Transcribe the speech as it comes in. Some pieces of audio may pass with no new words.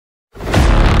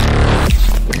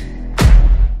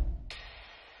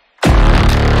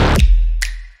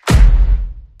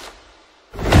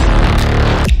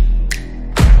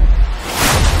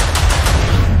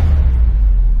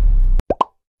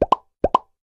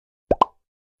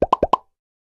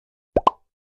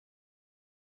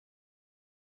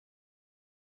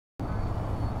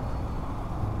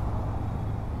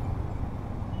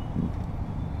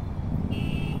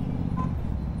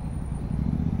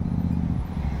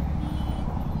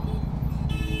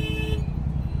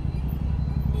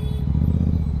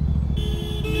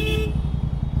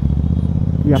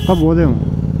ఈ అక్క పోదేమో.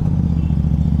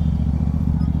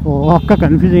 ఓ అక్క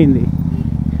కన్ఫ్యూజ్ అయింది.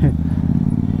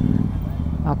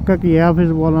 అక్కకి ఏ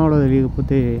ఆఫీస్ పోవాలో కూడా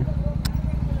తెలియకపోతే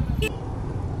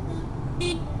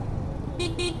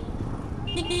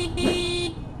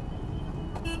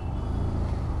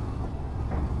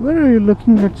Where are you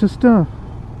looking at, sister?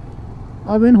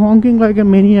 I've been honking like a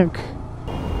maniac.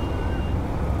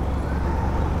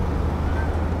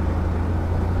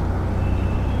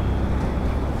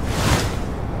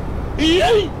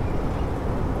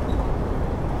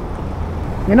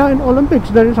 You know, in Olympics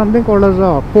there is something called as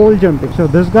pole jumping. So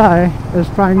this guy is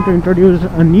trying to introduce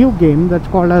a new game that's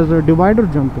called as divider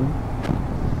jumping.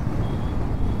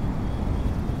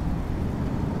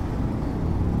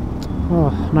 Oh,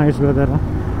 nice weather, huh?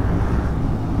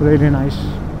 Really nice.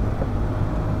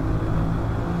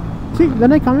 See,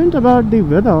 when I comment about the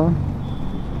weather,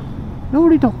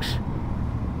 nobody talks.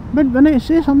 But when I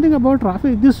say something about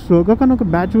traffic, this Sogakanaka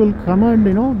batch will come and,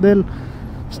 you know, they'll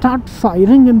start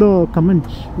firing in the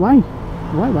comments. Why?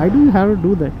 Why do you have to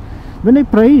do that? When I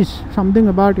praise something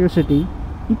about your city,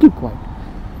 you keep quiet.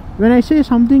 When I say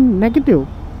something negative,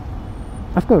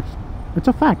 of course, it's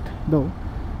a fact though.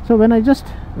 So when I just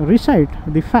recite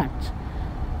the facts,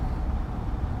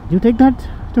 you take that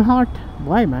to heart.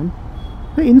 Why, man?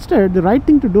 So instead, the right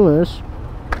thing to do is,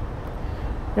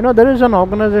 you know, there is an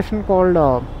organization called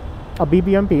a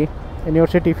BBMP in your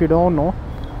city, if you don't know,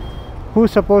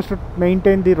 who's supposed to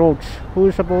maintain the roads,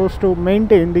 who's supposed to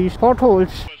maintain these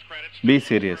potholes. Be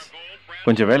serious.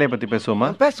 కొంచెం వేలే పత్తి పేసోమా?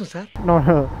 Face sir. No,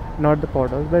 not the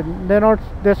potholes. But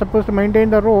they're supposed to maintain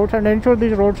the roads and ensure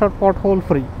these roads are pothole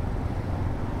free.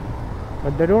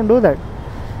 But they don't do that.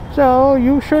 So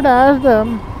you should ask them,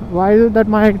 why is it that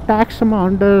my tax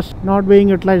amount is not being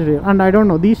utilized here? And I don't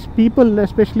know, these people,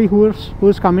 especially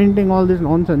who's commenting all this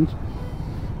nonsense,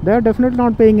 they are definitely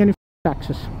not paying any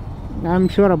taxes. I'm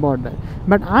sure about that.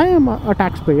 But I am a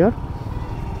taxpayer.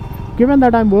 Given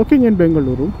that I'm working in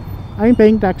Bengaluru, I'm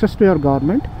paying taxes to your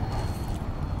government.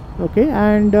 Okay,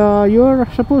 and you're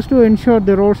supposed to ensure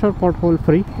the roads are pothole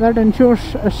free. That ensures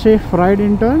a safe ride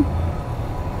in turn.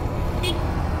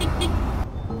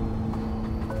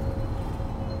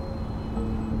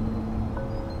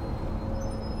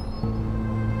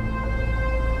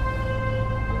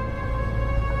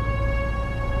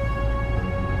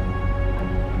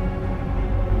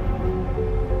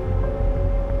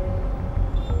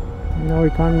 No,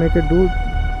 he can't make it, dude.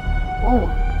 Oh,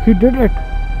 he did it.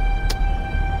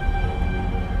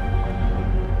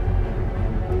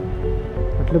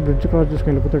 Atle bridge cross just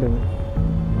can look at him.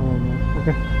 Oh no.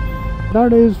 Okay.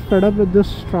 Dad is fed up with this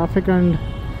traffic and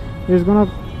he's gonna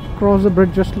cross the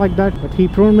bridge just like that. But he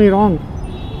proved me wrong.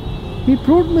 He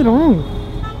proved me wrong.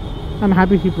 I'm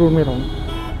happy he proved me wrong.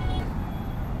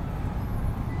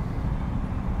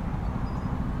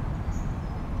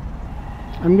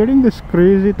 I'm getting this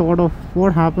crazy thought of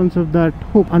what happens if that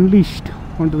hook unleashed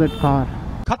onto that car.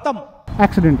 Khatam.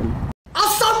 Accidentally.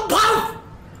 Asambhav!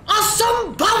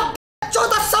 Asambhav!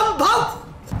 Choda Sambhav!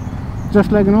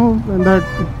 Just like, you know, in that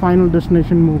Final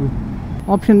Destination movie.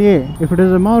 Option A, if it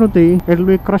is a Maruti, it will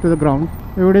be crushed to the ground.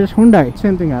 If it is Hyundai,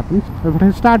 same thing happens. If it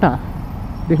is Tata,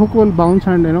 the hook will bounce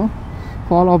and, you know,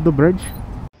 fall off the bridge.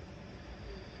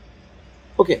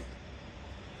 Okay.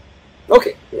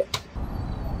 Okay. Yeah.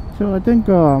 So I think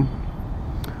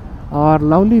our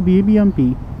lovely BBMP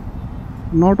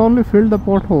not only filled the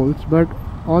potholes but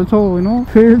also, you know,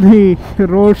 filled the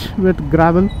roads with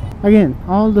gravel. Again,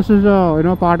 all this is you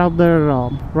know, part of their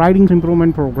riding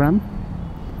improvement program.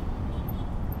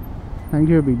 Thank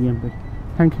you, BBMP.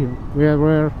 Thank you.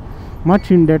 We're much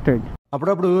indebted.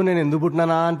 అప్పుడప్పుడు నేను ఎందుకు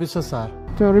పుట్టినానా అనిపిస్తుంది sir.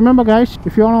 So remember guys,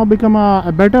 if you want to become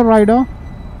a better rider,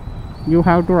 you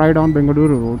have to ride on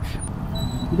Bengaluru roads.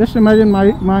 Just imagine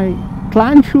my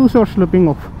clan shoes are slipping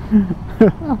off.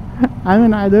 I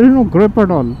mean, there is no grip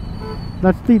at all.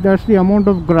 That's the amount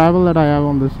of gravel that I have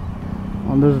on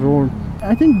this road.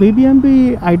 I think BBMP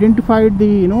identified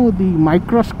the, you know, the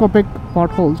microscopic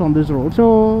potholes on this road. So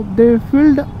they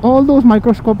filled all those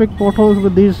microscopic potholes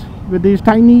with these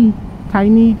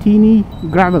teeny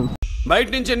gravel. బయట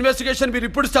నుంచి investigation మీరు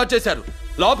ఇప్పుడు start చేశారు.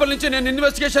 లోపల నుంచి నేను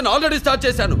investigation already start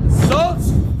చేశాను. So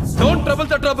don't trouble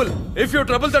the trouble. If you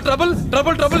trouble the trouble,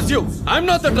 trouble troubles you. I'm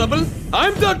not the trouble.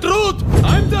 I'm the truth.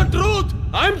 I'm the truth.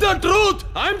 I'm the truth.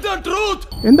 I'm the truth.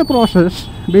 In the process,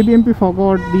 BBMP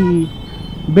forgot the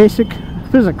basic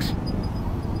physics.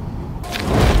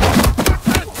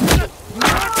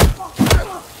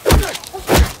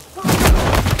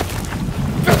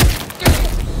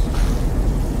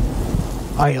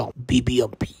 I am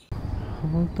BBMP.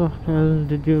 What the hell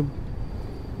did you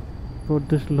put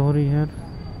this lorry here?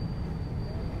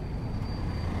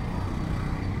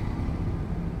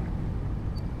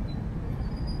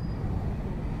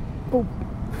 Oh,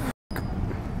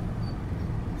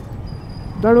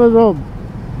 that was a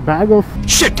bag of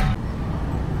Shit!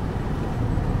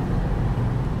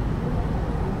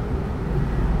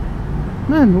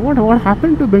 man. What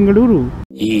happened to Bengaluru?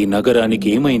 ఈ నగరానికి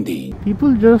ఏమైంది?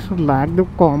 People just lack the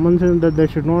common sense that they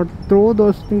should not throw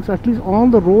those things at least on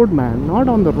the road, man. Not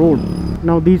on the road.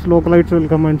 Now these localites will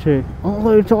come and say,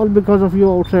 "Oh, it's all because of you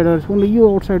outsiders. Only you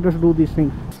outsiders do these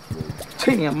things."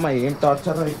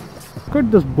 Cut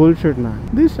this bullshit, man.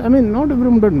 Not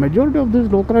everyone, but majority of these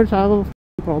localites have a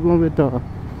problem with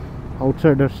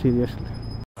outsiders. Seriously.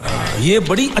 ये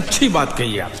बड़ी अच्छी बात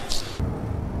कही आप.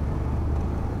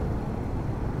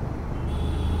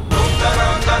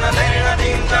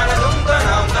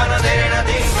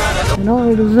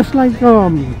 It is just like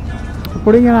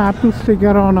putting an Apple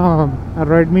sticker on a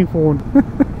Redmi phone.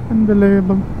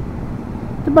 Unbelievable.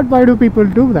 But why do people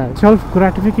do that?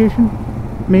 Self-gratification,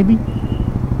 maybe.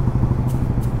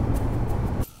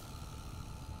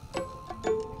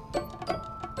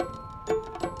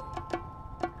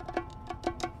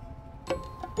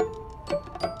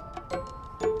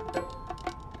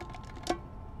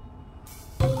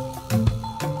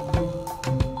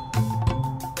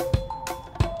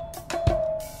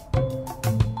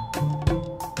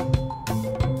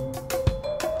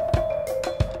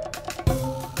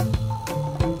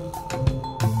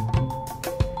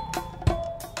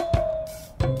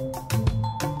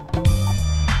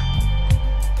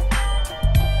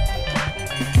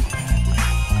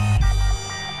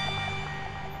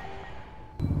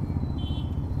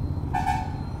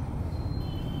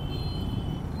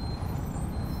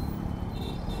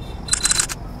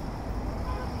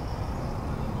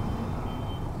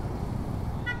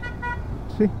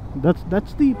 See,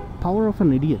 that's the power of an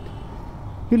idiot.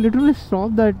 He literally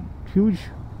stopped that huge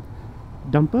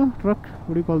dumper truck.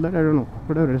 What do you call that? I don't know.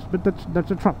 Whatever it is, but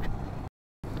that's a truck.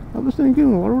 I was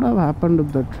thinking, what would have happened if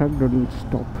the truck didn't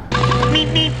stop?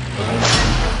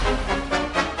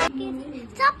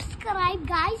 Subscribe,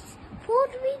 guys, for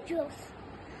videos.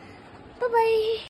 Bye bye.